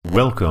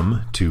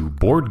Welcome to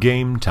Board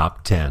Game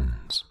Top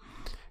Tens,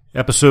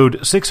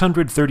 episode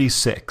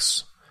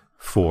 636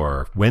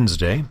 for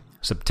Wednesday,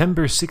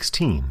 September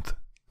 16th,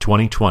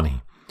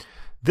 2020.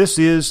 This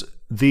is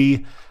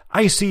the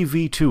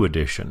ICV2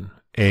 edition,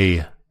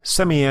 a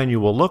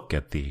semi-annual look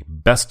at the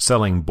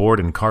best-selling board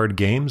and card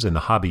games in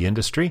the hobby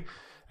industry,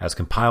 as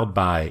compiled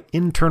by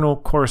internal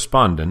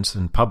correspondents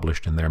and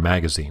published in their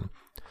magazine.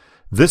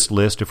 This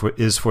list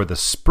is for the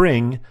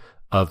spring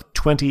of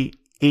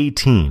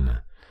 2018.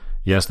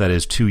 Yes, that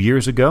is 2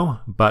 years ago,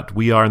 but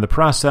we are in the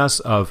process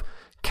of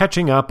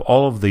catching up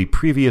all of the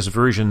previous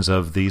versions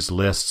of these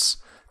lists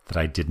that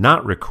I did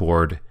not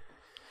record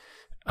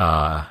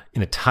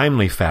in a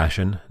timely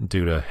fashion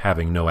due to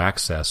having no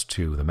access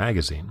to the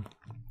magazine.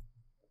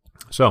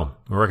 So,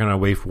 we're working our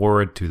way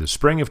forward to the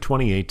spring of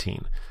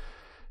 2018.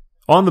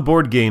 On the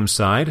board game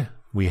side,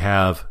 we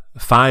have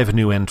 5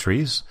 new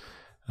entries.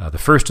 The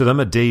first of them,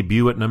 a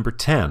debut at number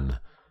 10,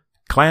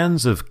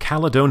 Clans of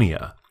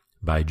Caledonia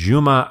by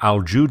Juma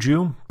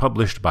Al-Juju,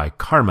 published by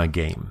Karma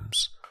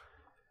Games.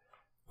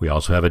 We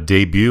also have a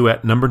debut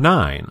at number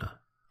 9,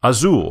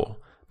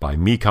 Azul by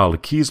Michael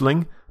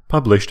Kiesling,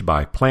 published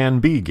by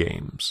Plan B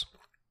Games.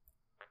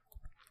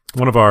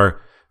 One of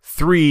our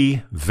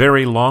 3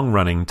 very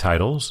long-running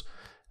titles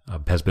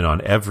has been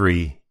on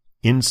every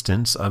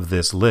instance of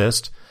this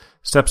list,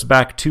 steps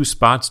back 2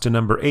 spots to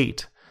number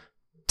 8,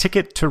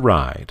 Ticket to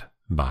Ride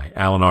by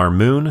Alan R.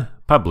 Moon,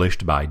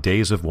 published by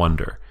Days of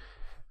Wonder.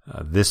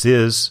 This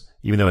is,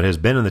 even though it has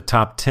been in the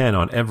top 10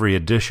 on every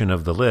edition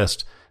of the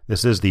list,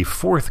 this is the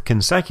 4th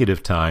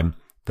consecutive time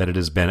that it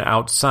has been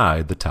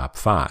outside the top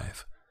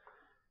 5.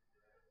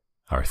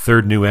 Our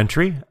third new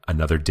entry,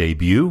 another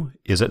debut,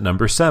 is at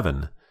number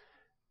 7,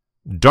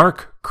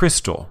 Dark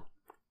Crystal,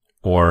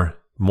 or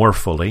more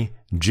fully,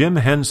 Jim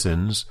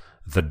Henson's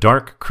The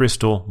Dark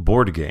Crystal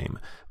board game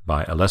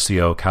by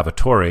Alessio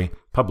Cavatore,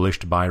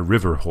 published by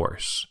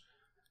Riverhorse.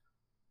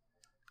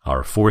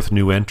 Our fourth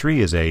new entry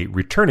is a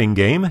returning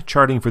game,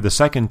 charting for the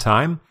second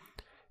time.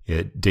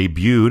 It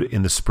debuted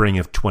in the spring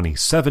of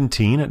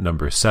 2017 at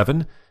number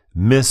 7,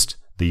 missed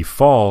the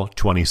fall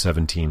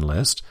 2017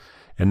 list,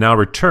 and now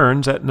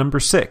returns at number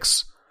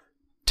 6,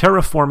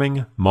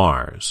 Terraforming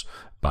Mars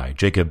by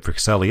Jacob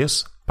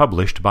Frixelius,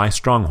 published by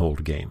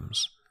Stronghold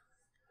Games.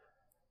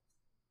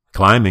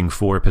 Climbing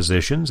 4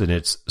 positions in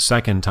its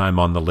second time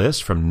on the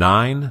list from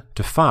 9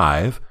 to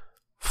 5,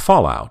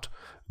 Fallout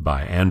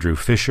by Andrew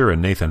Fisher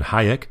and Nathan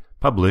Hayek,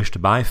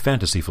 published by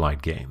Fantasy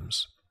Flight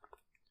Games.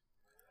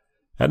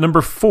 At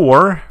number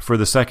 4, for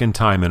the second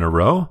time in a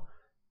row,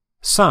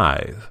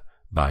 Scythe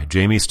by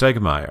Jamie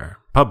Stegmaier,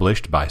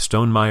 published by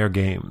Stonemaier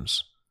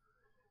Games.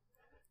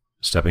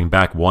 Stepping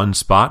back 1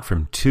 spot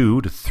from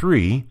 2 to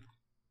 3,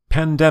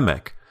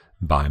 Pandemic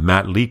by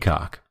Matt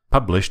Leacock,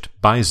 published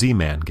by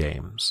Z-Man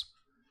Games.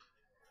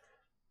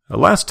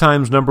 Last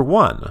time's number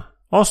 1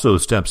 also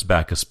steps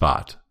back a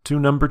spot to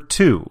number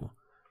 2,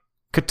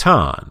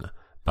 Catan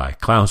by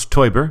Klaus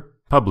Teuber,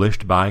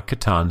 published by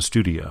Catan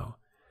Studio.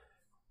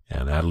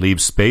 And that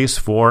leaves space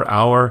for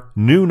our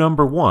new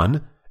number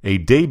 1, a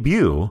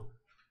debut,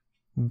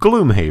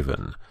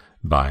 Gloomhaven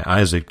by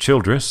Isaac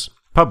Childress,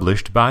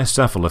 published by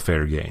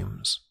Cephalofair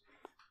Games.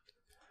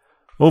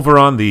 Over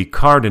on the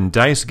card and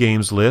dice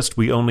games list,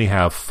 we only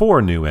have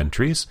 4 new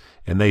entries,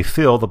 and they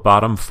fill the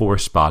bottom 4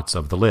 spots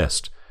of the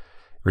list.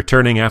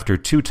 Returning after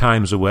 2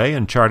 times away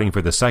and charting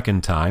for the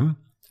second time,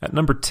 at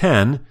number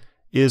 10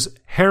 is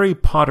Harry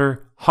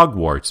Potter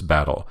Hogwarts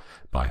Battle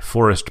by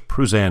Forrest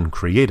Pruzan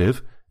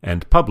Creative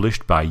and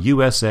published by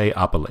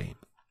USAopoly.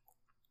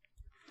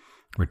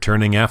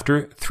 Returning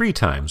after 3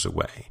 times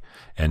away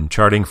and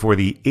charting for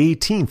the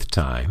 18th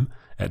time,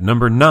 at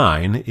number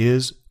 9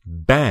 is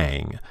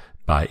Bang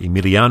by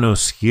Emiliano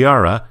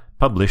Sciarra,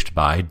 published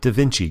by Da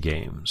Vinci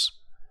Games.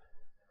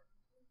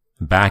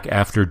 Back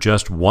after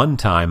just 1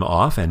 time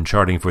off and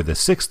charting for the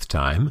 6th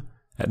time,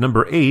 at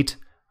number 8,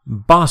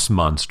 Boss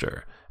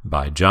Monster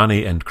by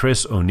Johnny and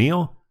Chris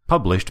O'Neill,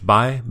 published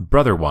by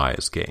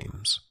Brotherwise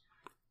Games.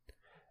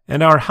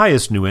 And our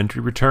highest new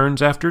entry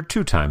returns after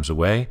 2 times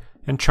away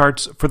and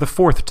charts for the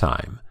 4th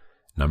time,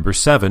 number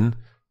 7,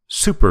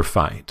 Super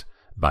Fight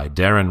by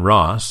Darren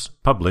Ross,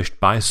 published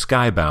by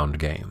Skybound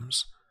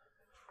Games.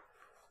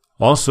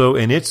 Also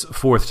in its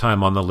 4th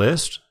time on the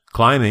list,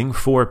 climbing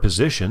 4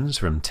 positions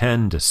from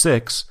 10 to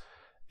 6,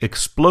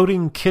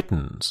 Exploding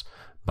Kittens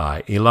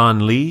by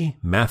Elan Lee,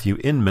 Matthew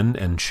Inman,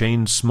 and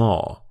Shane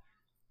Small.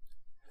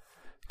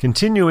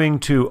 Continuing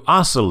to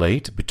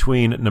oscillate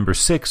between number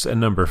 6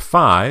 and number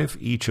 5,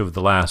 each of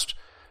the last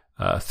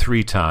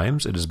 3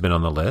 times it has been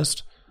on the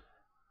list,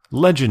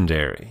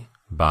 Legendary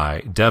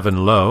by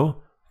Devin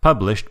Lowe,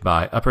 published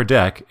by Upper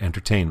Deck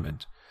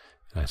Entertainment.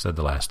 And I said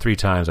the last 3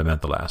 times, I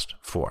meant the last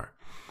 4.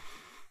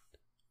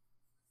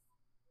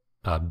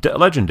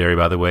 Legendary,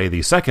 by the way,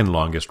 the second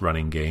longest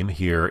running game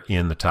here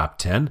in the top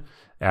 10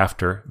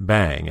 after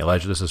Bang.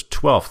 This is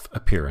 12th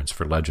appearance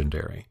for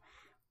Legendary.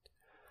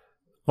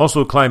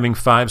 Also climbing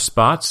 5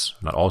 spots,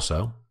 not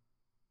also,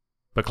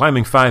 but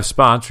climbing 5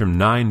 spots from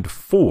 9 to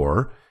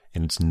 4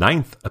 in its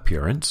 9th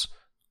appearance,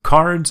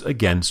 Cards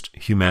Against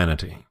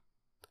Humanity.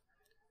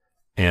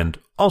 And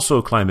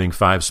also climbing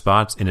 5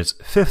 spots in its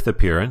 5th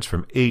appearance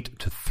from 8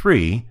 to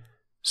 3,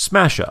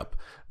 Smash Up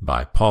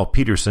by Paul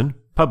Peterson,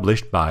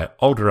 published by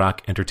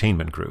Alderac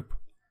Entertainment Group.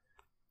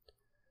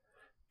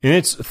 In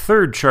its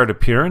 3rd chart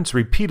appearance,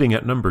 repeating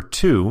at number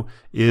 2,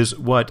 is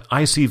what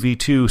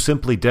ICV2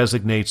 simply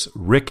designates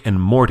Rick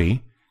and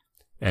Morty,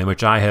 and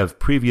which I have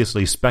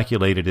previously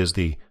speculated is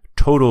the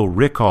Total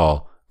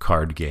Recall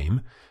card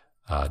game,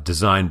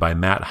 designed by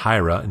Matt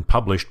Hyra and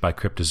published by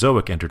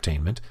Cryptozoic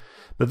Entertainment.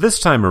 But this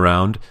time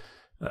around,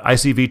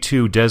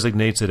 ICV2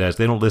 designates it as,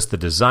 they don't list the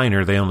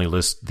designer, they only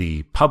list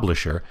the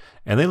publisher,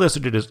 and they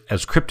listed it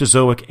as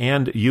Cryptozoic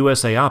and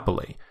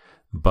USAopoly.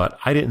 But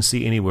I didn't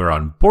see anywhere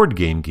on Board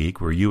Game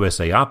Geek where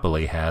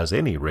USAopoly has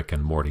any Rick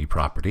and Morty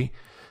property.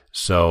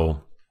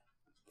 So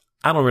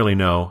I don't really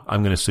know.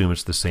 I'm going to assume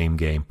it's the same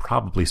game,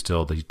 probably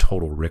still the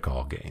Total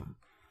Recall game.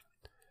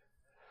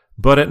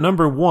 But at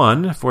number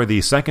 1 for the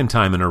 2nd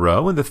time in a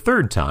row and the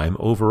 3rd time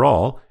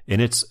overall,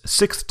 in its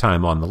 6th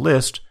time on the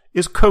list,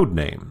 is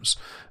Codenames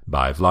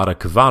by Vlada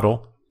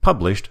Kvaddl,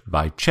 published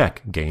by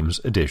Czech Games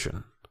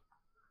Edition.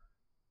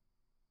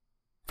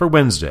 For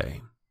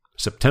Wednesday,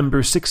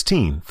 September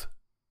 16th,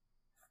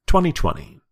 2020.